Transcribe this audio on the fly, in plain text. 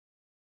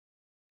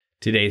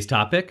Today's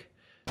topic,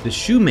 the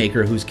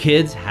shoemaker whose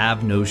kids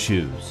have no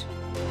shoes.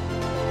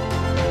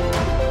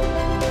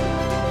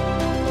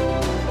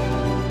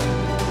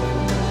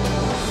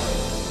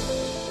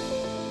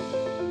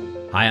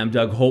 Hi, I'm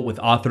Doug Holt,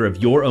 author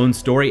of Your Own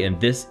Story, and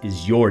this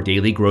is your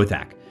Daily Growth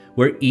Hack,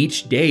 where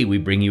each day we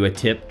bring you a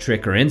tip,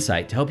 trick, or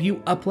insight to help you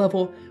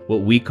uplevel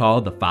what we call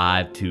the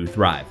 5 to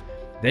Thrive.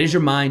 That is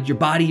your mind, your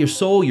body, your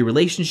soul, your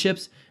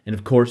relationships, and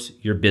of course,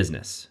 your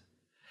business.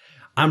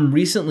 I'm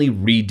recently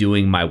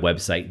redoing my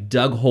website,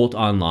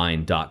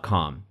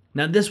 dougholtonline.com.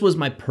 Now, this was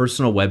my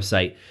personal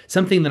website,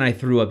 something that I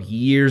threw up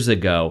years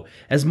ago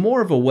as more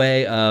of a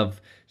way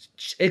of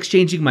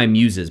exchanging my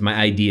muses, my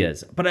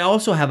ideas. But I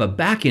also have a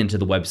back end to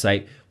the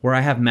website where I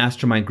have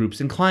mastermind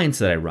groups and clients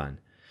that I run.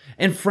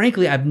 And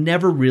frankly, I've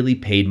never really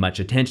paid much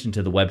attention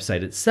to the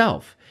website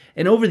itself.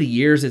 And over the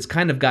years, it's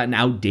kind of gotten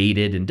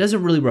outdated and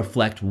doesn't really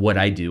reflect what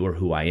I do or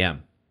who I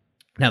am.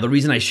 Now, the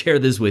reason I share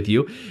this with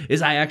you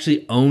is I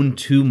actually own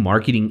 2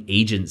 marketing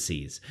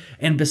agencies.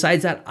 And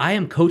besides that, I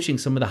am coaching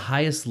some of the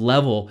highest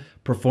level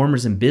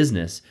performers in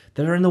business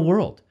that are in the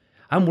world.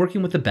 I'm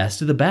working with the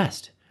best of the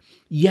best.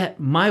 Yet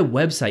my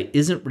website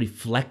isn't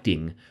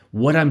reflecting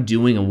what I'm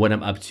doing and what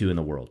I'm up to in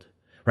the world,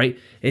 right?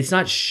 It's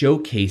not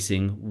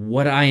showcasing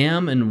what I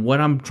am and what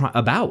I'm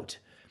about.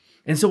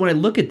 And so when I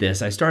look at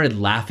this, I started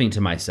laughing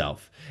to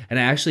myself. And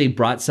I actually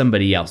brought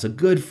somebody else, a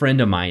good friend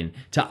of mine,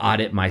 to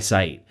audit my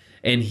site.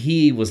 And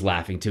he was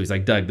laughing too. He's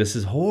like, Doug, this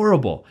is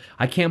horrible.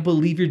 I can't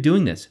believe you're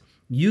doing this.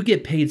 You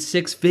get paid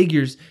 6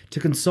 figures to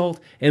consult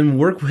and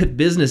work with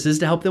businesses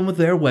to help them with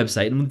their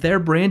website and with their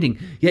branding,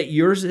 yet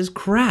yours is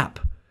crap.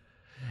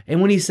 And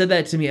when he said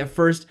that to me at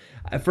first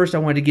I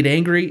wanted to get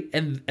angry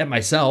at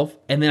myself,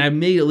 and then I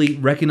immediately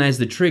recognized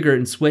the trigger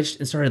and switched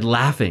and started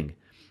laughing.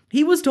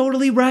 He was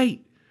totally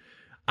right.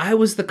 I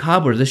was the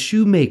cobbler, the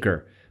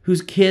shoemaker,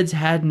 whose kids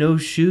had no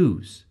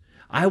shoes.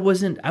 I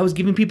was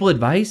giving people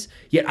advice,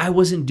 yet I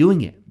wasn't doing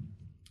it.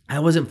 I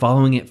wasn't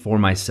following it for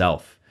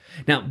myself.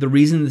 Now, the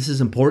reason this is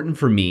important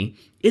for me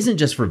isn't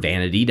just for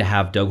vanity to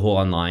have Doug Holt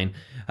Online,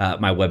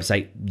 my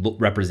website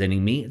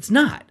representing me. It's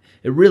not.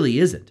 It really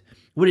isn't.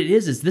 What it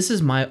is this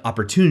is my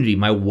opportunity,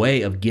 my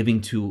way of giving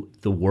to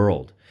the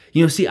world.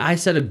 You know, see, I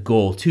set a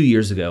goal 2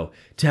 years ago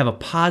to have a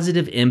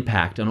positive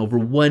impact on over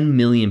 1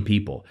 million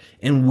people,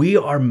 and we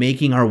are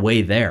making our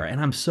way there,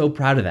 and I'm so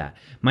proud of that.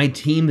 My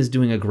team is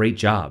doing a great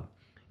job.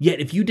 Yet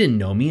if you didn't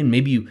know me, and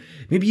maybe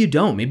you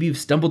don't, maybe you've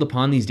stumbled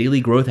upon these daily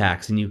growth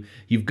hacks and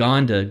you've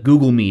gone to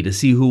Google me to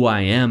see who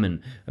I am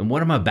and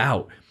what I'm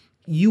about,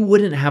 you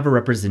wouldn't have a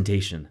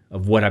representation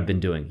of what I've been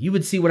doing. You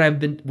would see what I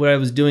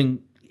was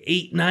doing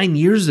 8-9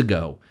 years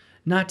ago,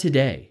 not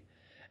today.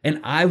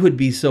 And I would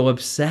be so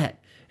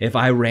upset if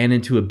I ran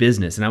into a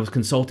business and I was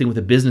consulting with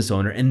a business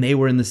owner and they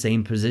were in the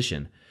same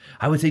position.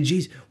 I would say,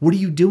 geez, what are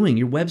you doing?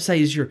 Your website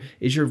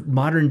is your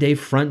modern day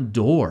front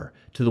door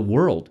to the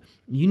world.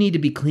 You need to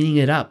be cleaning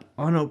it up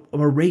on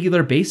a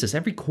regular basis,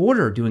 every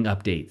quarter doing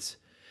updates.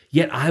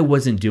 Yet I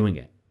wasn't doing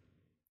it.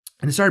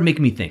 And it started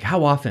making me think,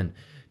 how often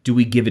do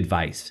we give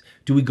advice?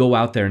 Do we go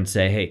out there and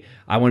say, hey,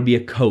 I want to be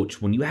a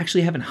coach when you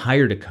actually haven't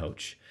hired a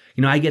coach?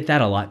 You know, I get that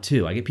a lot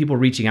too. I get people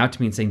reaching out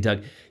to me and saying,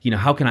 Doug,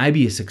 how can I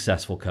be a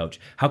successful coach?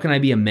 How can I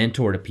be a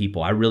mentor to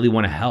people? I really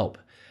want to help.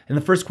 And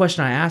the first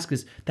question I ask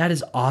is, that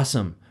is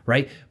awesome,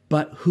 right?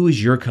 But who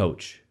is your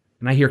coach?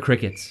 And I hear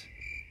crickets.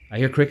 I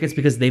hear crickets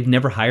because they've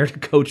never hired a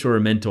coach or a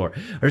mentor,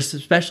 or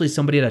especially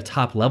somebody at a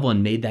top level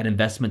and made that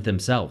investment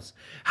themselves.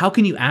 How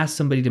can you ask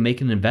somebody to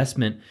make an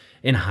investment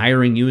in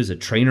hiring you as a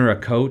trainer, a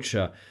coach,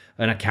 an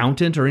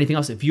accountant, or anything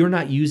else if you're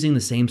not using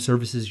the same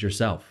services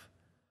yourself?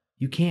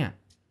 You can't.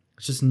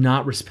 It's just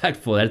not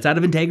respectful. It's out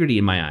of integrity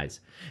in my eyes.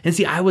 And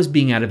see, I was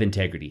being out of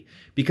integrity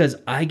because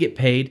I get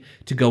paid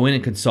to go in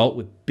and consult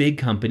with big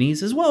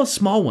companies as well as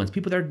small ones,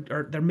 people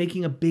that they're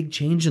making a big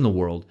change in the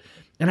world.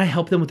 And I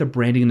help them with their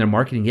branding and their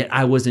marketing, yet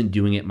I wasn't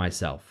doing it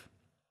myself.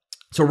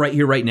 So right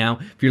here, right now,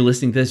 if you're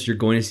listening to this, you're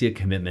going to see a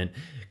commitment.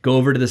 Go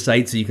over to the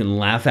site so you can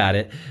laugh at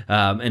it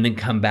and then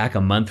come back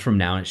a month from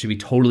now and it should be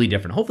totally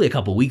different. Hopefully a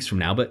couple weeks from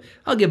now, but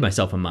I'll give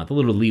myself a month, a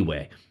little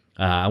leeway.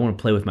 I want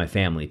to play with my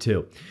family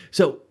too.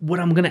 So what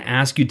I'm going to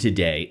ask you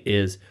today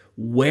is,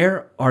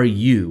 where are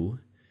you,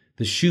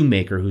 the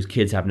shoemaker whose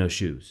kids have no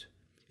shoes?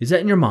 Is that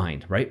in your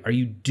mind, right? Are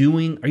you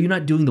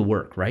not doing the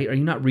work, right? Are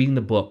you not reading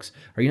the books?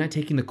 Are you not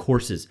taking the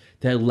courses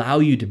that allow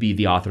you to be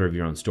the author of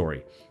your own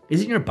story?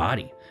 Is it in your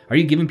body? Are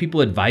you giving people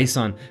advice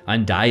on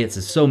diets,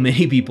 as so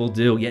many people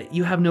do, yet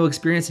you have no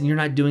experience and you're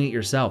not doing it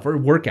yourself? Or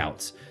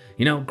workouts?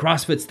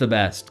 CrossFit's the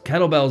best,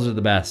 kettlebells are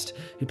the best,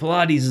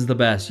 Pilates is the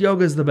best,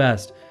 yoga is the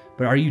best.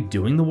 But are you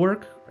doing the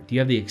work? Do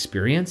you have the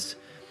experience?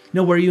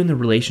 No, where are you in the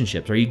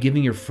relationships? Are you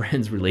giving your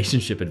friends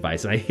relationship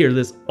advice? And I hear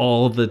this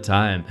all the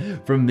time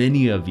from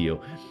many of you.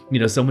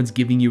 Someone's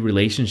giving you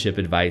relationship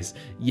advice,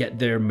 yet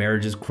their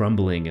marriage is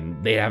crumbling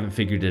and they haven't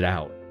figured it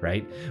out,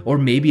 right? Or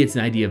maybe it's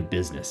an idea of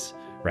business,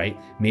 right?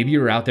 Maybe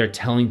you're out there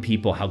telling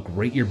people how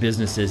great your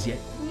business is, yet,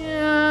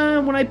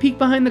 when I peek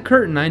behind the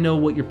curtain, I know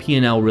what your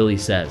P&L really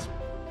says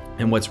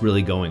and what's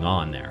really going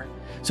on there.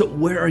 So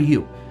where are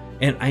you?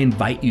 And I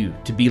invite you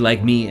to be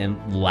like me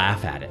and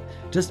laugh at it.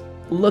 Just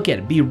look at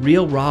it, be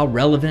real, raw,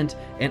 relevant,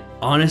 and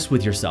honest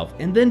with yourself,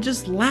 and then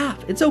just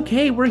laugh. It's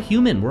okay, we're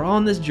human, we're all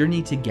on this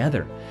journey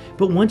together.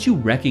 But once you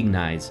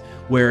recognize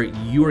where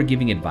you are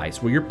giving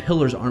advice, where your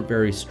pillars aren't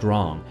very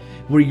strong,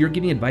 where you're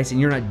giving advice and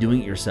you're not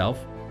doing it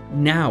yourself,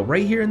 now,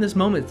 right here in this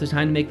moment, it's the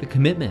time to make the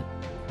commitment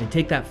and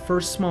take that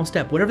first small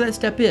step, whatever that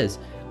step is,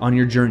 on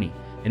your journey,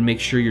 and make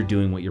sure you're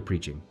doing what you're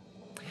preaching.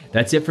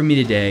 That's it for me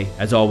today.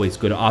 As always,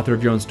 go to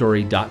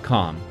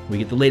authorofyourownstory.com. We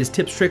get the latest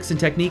tips, tricks, and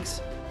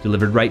techniques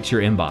delivered right to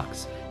your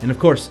inbox. And of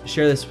course,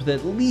 share this with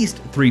at least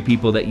 3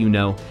 people that you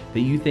know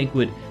that you think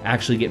would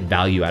actually get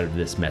value out of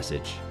this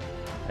message.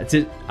 That's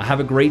it.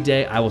 Have a great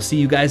day. I will see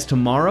you guys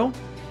tomorrow.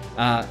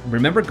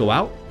 Remember, go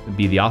out and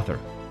be the author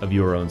of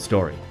your own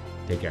story.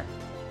 Take care.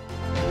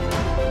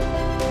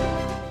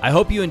 I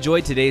hope you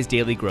enjoyed today's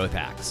Daily Growth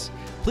Hacks.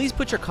 Please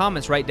put your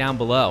comments right down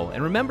below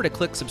and remember to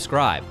click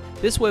subscribe.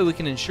 This way we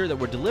can ensure that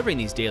we're delivering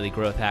these daily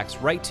growth hacks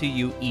right to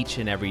you each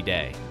and every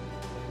day.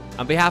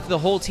 On behalf of the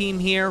whole team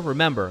here,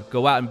 remember,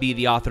 go out and be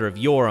the author of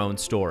your own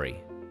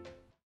story.